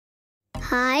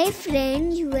Hi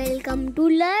friends, welcome to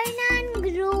Learn and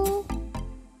Grow.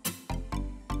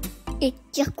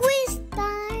 It's a quiz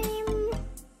time.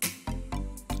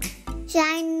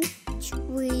 Science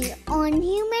quiz on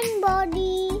human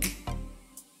body.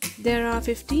 There are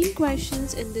 15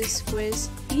 questions in this quiz.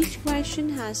 Each question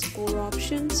has 4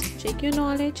 options. Check your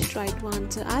knowledge, try to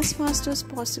answer as fast as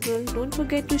possible. Don't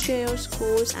forget to share your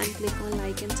scores and click on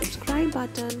like and subscribe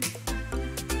button.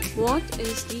 What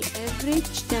is the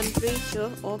average temperature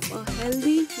of a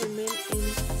healthy human in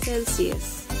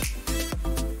Celsius?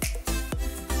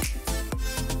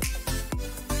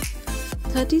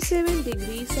 37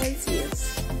 degrees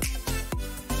Celsius.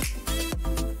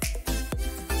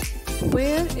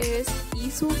 Where is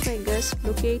esophagus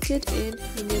located in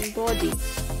human body?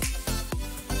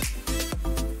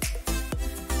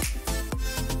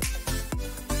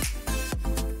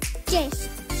 Chest.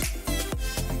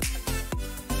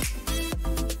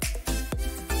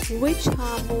 Which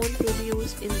hormone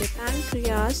produced in the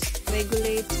pancreas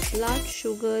regulates blood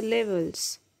sugar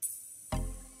levels?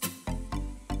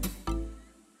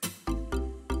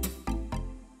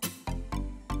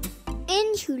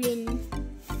 Insulin.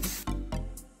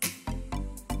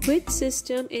 Which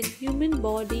system in human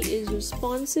body is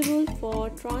responsible for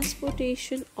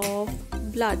transportation of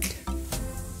blood?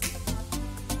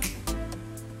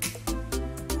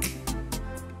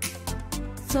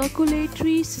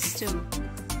 Circulatory system.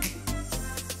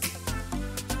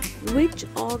 Which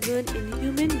organ in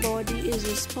human body is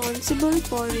responsible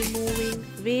for removing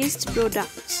waste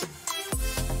products?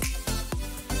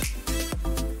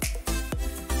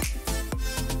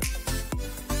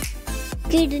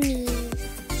 Kidneys.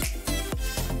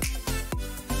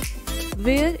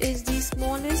 Where is the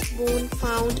smallest bone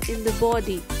found in the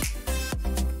body?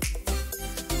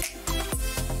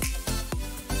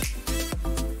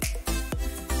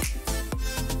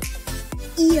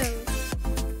 Ear.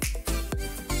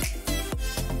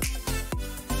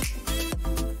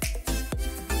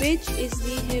 Which is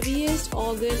the heaviest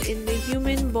organ in the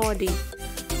human body?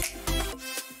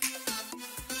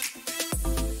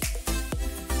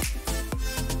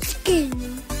 Skin.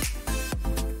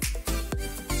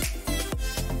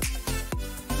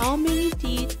 How many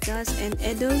teeth does an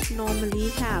adult normally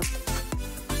have?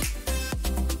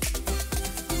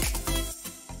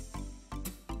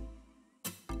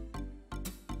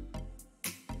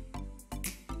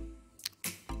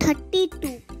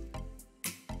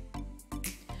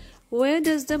 Where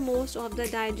does the most of the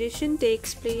digestion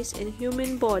takes place in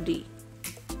human body?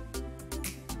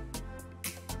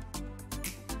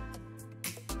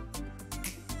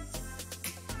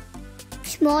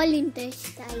 Small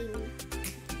intestine.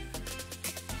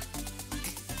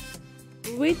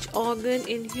 Which organ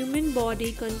in human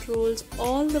body controls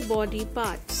all the body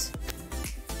parts?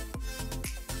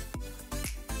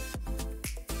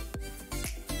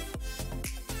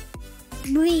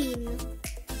 Brain.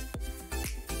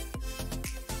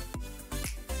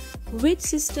 Which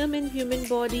system in human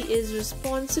body is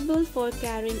responsible for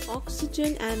carrying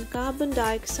oxygen and carbon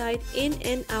dioxide in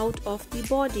and out of the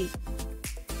body?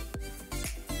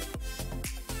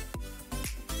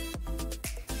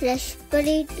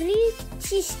 Respiratory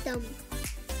system.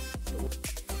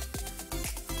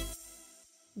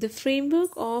 The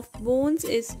framework of bones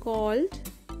is called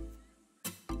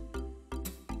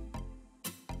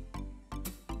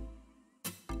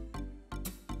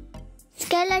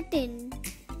Skeleton.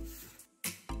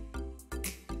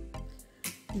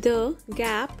 the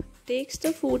gap takes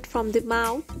the food from the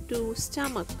mouth to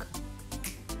stomach.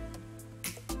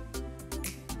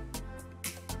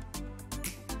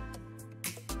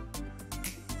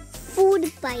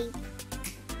 Food pipe.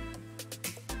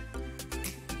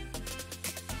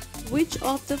 Which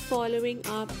of the following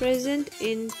are present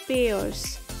in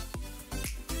pairs?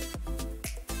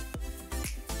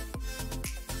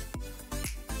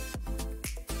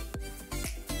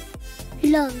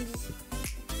 Lungs.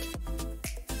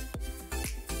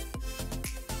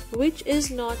 Which is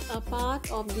not a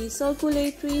part of the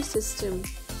circulatory system?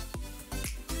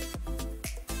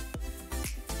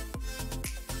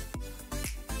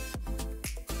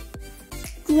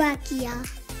 Trachea.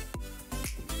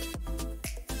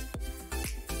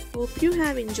 Hope you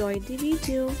have enjoyed the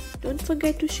video. Don't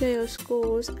forget to share your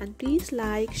scores and please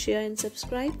like, share and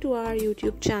subscribe to our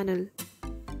YouTube channel.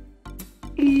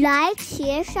 Like,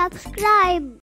 share, subscribe.